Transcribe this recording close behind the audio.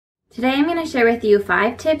Today I'm going to share with you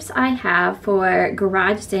 5 tips I have for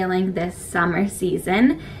garage sailing this summer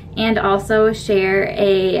season, and also share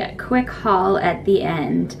a quick haul at the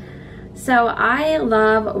end. So I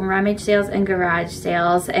love rummage sales and garage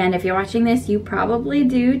sales, and if you're watching this you probably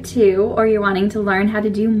do too, or you're wanting to learn how to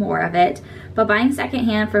do more of it. But buying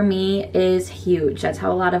secondhand for me is huge. That's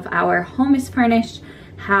how a lot of our home is furnished,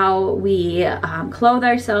 how we clothe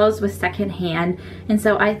ourselves with secondhand. And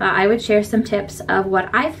so I thought I would share some tips of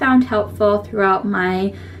what I found helpful throughout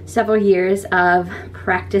my several years of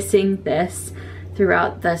practicing this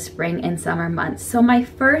throughout the spring and summer months. So my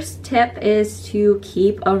first tip is to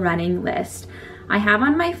keep a running list. I have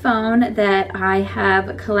on my phone that I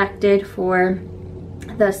have collected for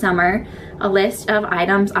the summer a list of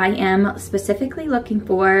items I am specifically looking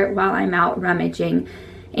for while I'm out rummaging.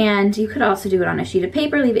 And you could also do it on a sheet of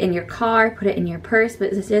paper, leave it in your car, put it in your purse,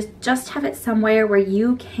 but just have it somewhere where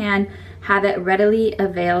you can have it readily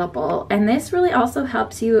available. And this really also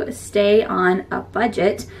helps you stay on a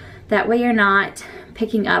budget. That way you're not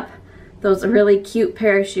picking up those really cute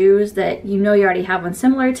pair of shoes that you know you already have one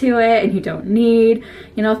similar to it and you don't need,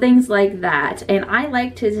 you know, things like that. And I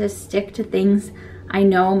like to just stick to things I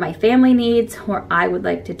know my family needs, or I would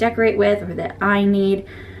like to decorate with, or that I need.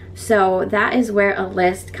 So that is where a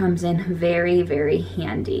list comes in very, very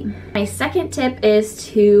handy. My second tip is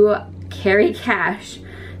to carry cash.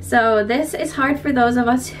 So this is hard for those of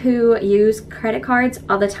us who use credit cards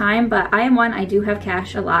all the time, but I am one, I do have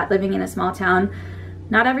cash a lot living in a small town.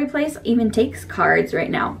 Not every place even takes cards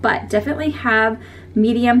right now, but definitely have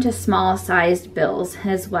medium to small sized bills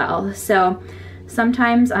as well. So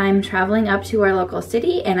sometimes I'm traveling up to our local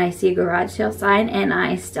city and I see a garage sale sign and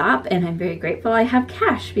I stop, and I'm very grateful I have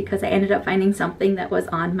cash because I ended up finding something that was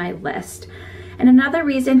on my list. And another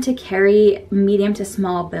reason to carry medium to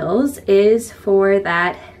small bills is for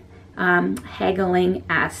that haggling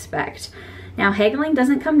aspect. Now, haggling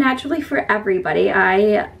doesn't come naturally for everybody.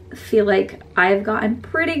 I feel like I've gotten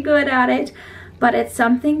pretty good at it, but it's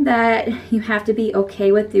something that you have to be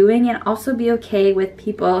okay with doing, and also be okay with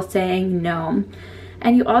people saying no.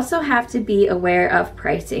 And you also have to be aware of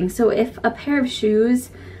pricing. So if a pair of shoes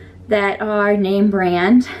that are name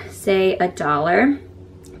brand, say $1,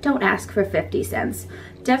 don't ask for 50 cents.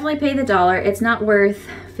 Definitely pay the dollar. It's not worth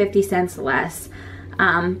 50 cents less.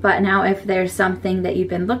 But now if there's something that you've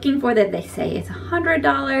been looking for that they say it's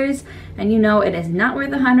 $100 and you know it is not worth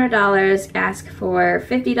 $100, ask for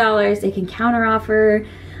 $50. They can counter offer.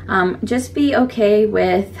 Just be okay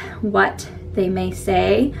with what they may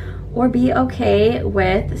say, or be okay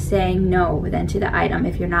with saying no then to the item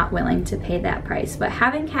if you're not willing to pay that price. But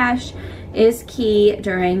having cash is key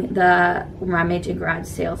during the rummage and garage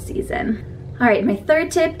sale season. All right, my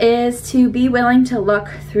third tip is to be willing to look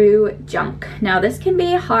through junk. Now, this can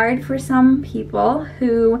be hard for some people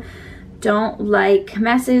who don't like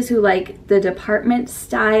messes, who like the department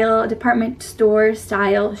store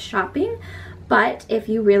style shopping. But if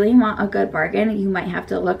you really want a good bargain, you might have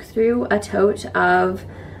to look through a tote of,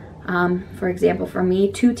 for example, for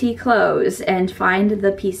me, 2T clothes, and find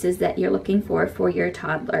the pieces that you're looking for your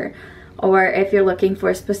toddler. Or if you're looking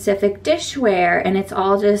for specific dishware and it's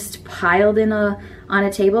all just piled in on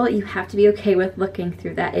a table, you have to be okay with looking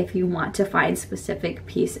through that if you want to find specific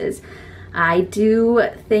pieces. I do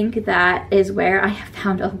think that is where I have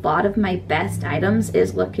found a lot of my best items,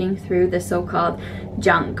 is looking through the so-called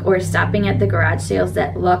junk, or stopping at the garage sales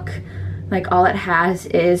that look like all it has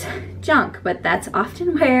is junk. But that's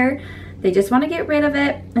often where they just want to get rid of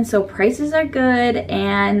it, and so prices are good,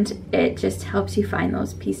 and it just helps you find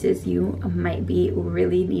those pieces you might be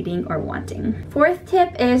really needing or wanting. Fourth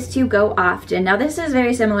tip is to go often. Now, this is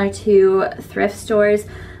very similar to thrift stores,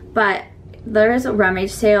 but there's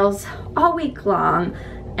rummage sales all week long,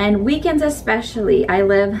 and weekends especially. I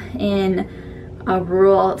live in a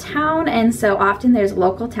rural town, and so often there's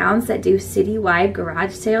local towns that do citywide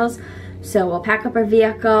garage sales. So we'll pack up our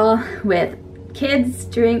vehicle with kids,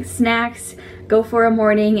 drinks, snacks, go for a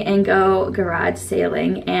morning and go garage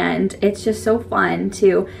sailing, and it's just so fun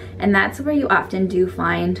too. And that's where you often do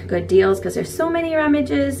find good deals because there's so many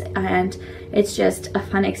rummages, and it's just a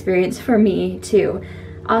fun experience for me too.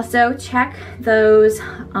 Also, check those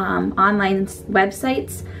online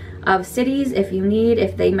websites of cities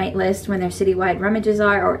if they might list when their citywide rummages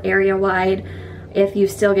are, or area wide. If you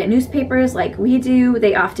still get newspapers like we do,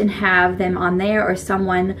 they often have them on there, or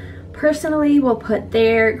someone personally will put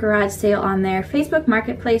their garage sale on there. Facebook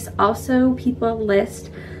Marketplace, also people list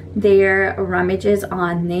their rummages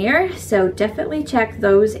on there. So definitely check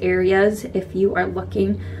those areas if you are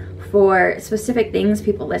looking for specific things.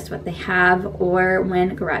 People list what they have, or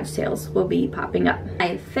when garage sales will be popping up.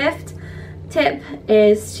 My fifth tip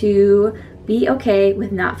is to be okay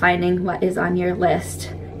with not finding what is on your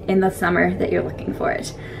list in the summer that you're looking for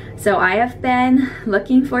it. So I have been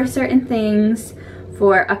looking for certain things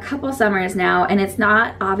for a couple summers now, and it's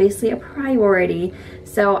not obviously a priority.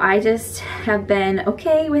 So I just have been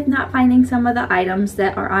okay with not finding some of the items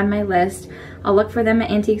that are on my list. I'll look for them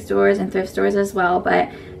at antique stores and thrift stores as well,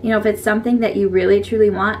 but you know, if it's something that you really truly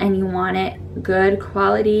want and you want it good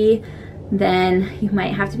quality, then you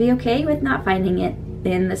might have to be okay with not finding it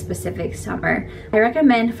in the specific summer. I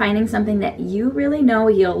recommend finding something that you really know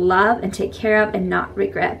you'll love and take care of and not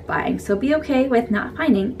regret buying. So be okay with not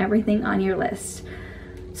finding everything on your list.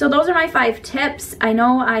 So those are my 5 tips. I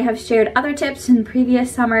know I have shared other tips in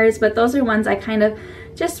previous summers, but those are ones I kind of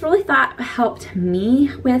just really thought helped me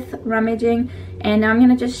with rummaging. And now I'm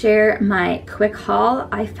gonna just share my quick haul.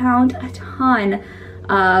 I found a ton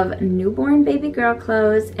of newborn baby girl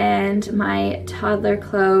clothes and my toddler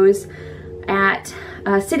clothes at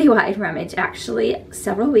Citywide Rummage actually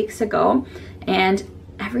several weeks ago, and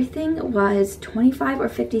everything was 25 or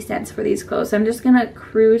 50 cents for these clothes. So I'm just gonna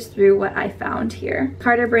cruise through what I found here.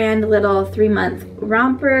 Carter brand little 3-month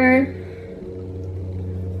romper,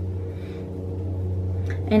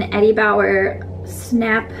 an Eddie Bauer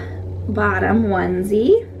snap bottom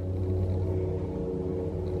onesie,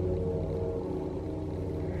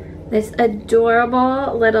 this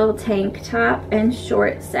adorable little tank top and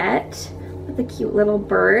short set with a cute little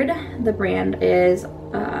bird. The brand is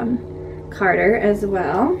Carter as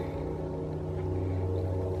well.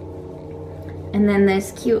 And then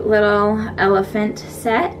this cute little elephant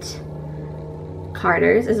set,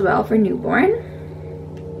 Carter's as well for newborn.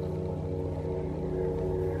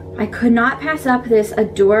 I could not pass up this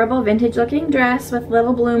adorable vintage looking dress with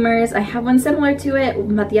little bloomers. I have one similar to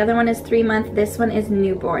it, but the other one is 3-month. This one is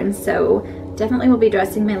newborn. So definitely will be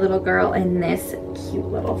dressing my little girl in this cute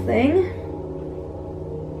little thing.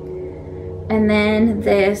 And then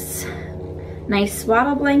this nice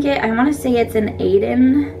swaddle blanket. I want to say it's an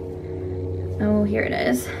Aiden. Oh, here it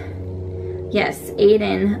is. Yes,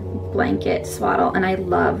 Aiden blanket swaddle, and I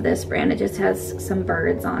love this brand. It just has some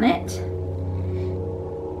birds on it.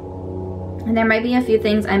 And there might be a few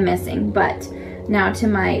things I'm missing, but now to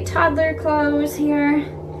my toddler clothes here.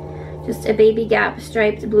 Just a baby Gap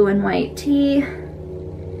striped blue and white tee.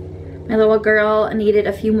 My little girl needed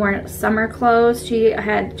a few more summer clothes. She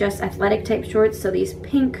had just athletic type shorts, so these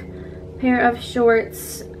pink pair of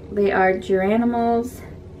shorts, they are Geranimals.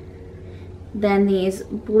 Then these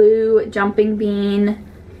blue jumping bean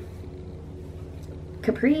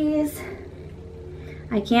capris.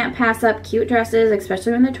 I can't pass up cute dresses,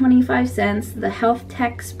 especially when they're 25 cents. The Health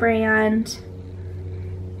Tex brand.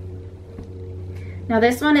 Now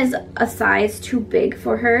this one is a size too big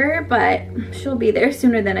for her, but she'll be there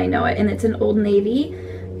sooner than I know it. And it's an Old Navy,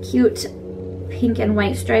 cute pink and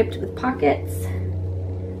white striped with pockets.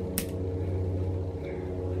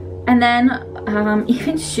 And then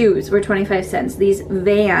even shoes were 25 cents. These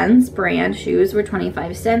Vans brand shoes were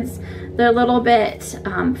 25 cents. They're a little bit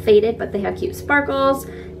faded, but they have cute sparkles.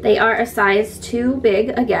 They are a size too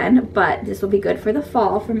big again, but this will be good for the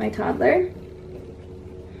fall for my toddler.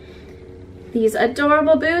 These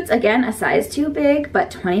adorable boots, again, a size too big,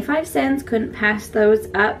 but 25 cents. Couldn't pass those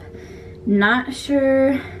up. Not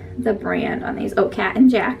sure the brand on these. Oh, Cat and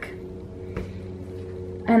Jack.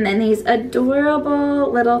 And then these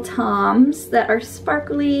adorable little Toms that are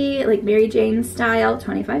sparkly, like Mary Jane style,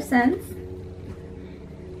 25 cents.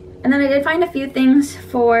 And then I did find a few things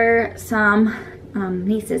for some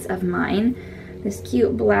nieces of mine. This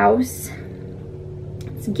cute blouse,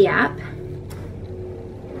 it's Gap.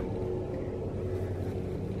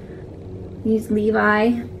 These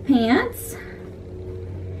Levi pants.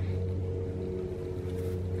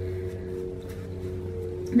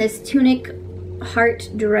 This tunic heart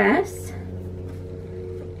dress.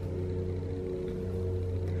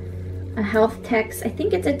 A Health Tex, I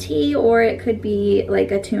think it's a tee or it could be like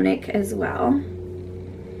a tunic as well.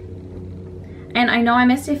 And I know I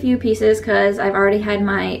missed a few pieces because I've already had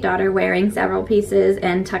my daughter wearing several pieces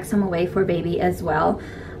and tucked some away for baby as well.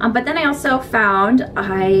 But then I also found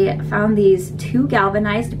these 2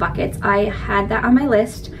 galvanized buckets. I had that on my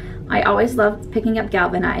list. I always loved picking up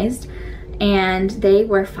galvanized, and they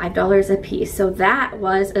were $5 a piece. So that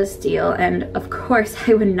was a steal, and of course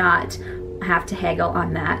I would not have to haggle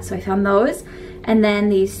on that. So I found those. And then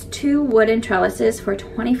these 2 wooden trellises for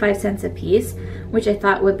 25 cents a piece, which I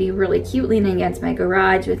thought would be really cute leaning against my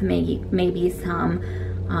garage with maybe some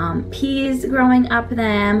peas growing up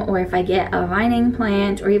them, or if I get a vining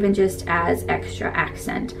plant, or even just as extra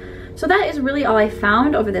accent. So that is really all I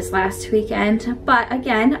found over this last weekend. But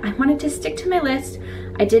again, I wanted to stick to my list.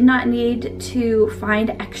 I did not need to find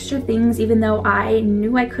extra things, even though I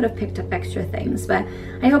knew I could have picked up extra things. But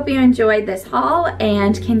I hope you enjoyed this haul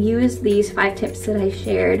and can use these 5 tips that I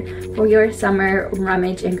shared for your summer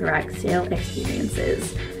rummage and garage sale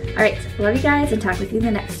experiences. All right, love you guys and talk with you in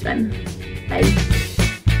the next one. Bye.